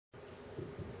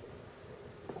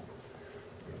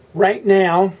Right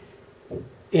now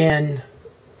in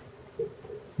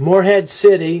Morehead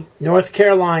City, North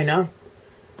Carolina,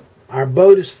 our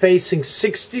boat is facing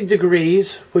 60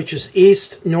 degrees, which is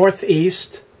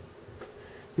east-northeast.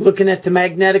 Looking at the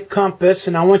magnetic compass,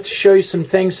 and I want to show you some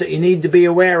things that you need to be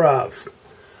aware of.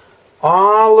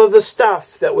 All of the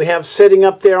stuff that we have sitting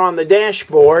up there on the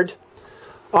dashboard,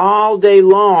 all day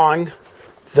long,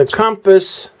 the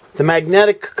compass, the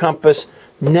magnetic compass,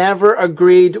 never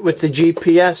agreed with the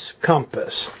GPS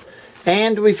compass.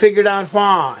 And we figured out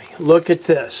why. Look at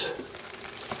this.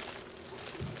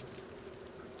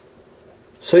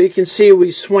 So you can see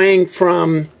we swing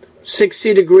from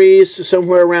 60 degrees to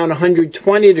somewhere around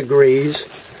 120 degrees.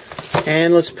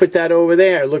 And let's put that over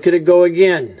there. Look at it go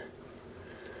again.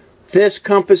 This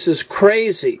compass is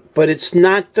crazy, but it's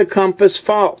not the compass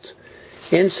fault.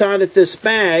 Inside of this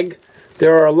bag,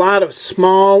 there are a lot of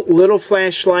small little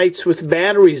flashlights with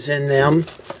batteries in them.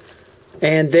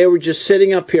 And they were just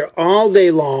sitting up here all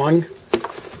day long.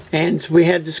 And we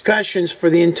had discussions for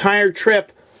the entire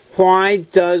trip. Why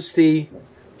does the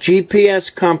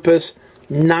GPS compass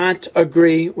not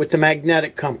agree with the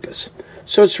magnetic compass?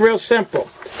 So it's real simple.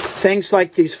 Things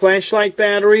like these flashlight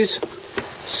batteries,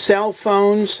 cell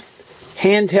phones,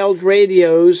 handheld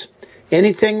radios,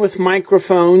 anything with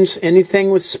microphones, anything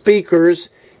with speakers,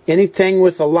 anything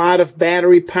with a lot of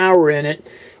battery power in it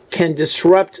can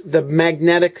disrupt the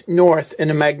magnetic north in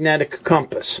a magnetic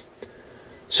compass.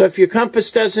 So if your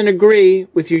compass doesn't agree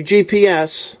with your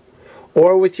GPS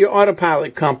or with your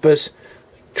autopilot compass,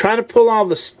 try to pull all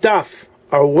the stuff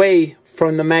away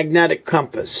from the magnetic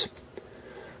compass.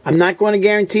 I'm not going to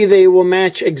guarantee they will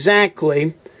match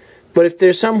exactly, but if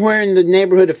there's somewhere in the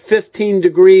neighborhood of 15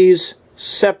 degrees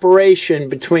separation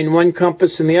between one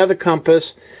compass and the other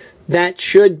compass, that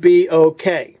should be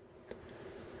okay.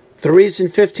 The reason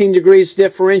 15 degrees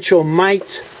differential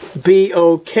might be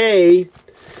okay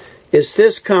is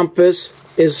this compass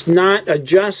is not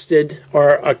adjusted,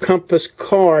 or a compass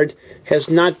card has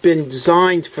not been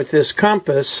designed for this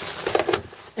compass,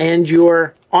 and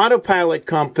your autopilot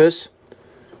compass,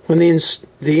 when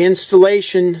the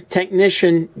installation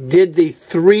technician did the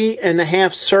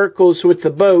 3.5 circles with the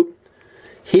boat,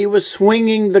 he was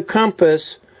swinging the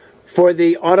compass for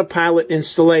the autopilot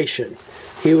installation.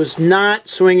 He was not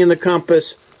swinging the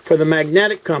compass for the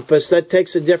magnetic compass. That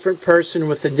takes a different person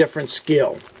with a different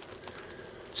skill.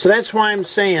 So that's why I'm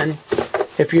saying,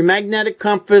 if your magnetic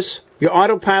compass, your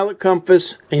autopilot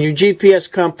compass, and your GPS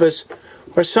compass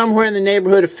are somewhere in the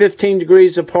neighborhood of 15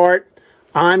 degrees apart,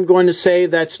 I'm going to say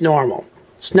that's normal.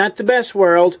 It's not the best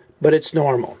world, but it's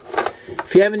normal.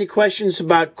 If you have any questions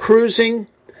about cruising,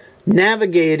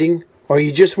 navigating, or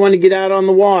you just want to get out on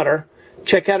the water,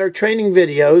 check out our training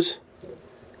videos.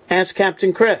 Ask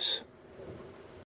Captain Chris.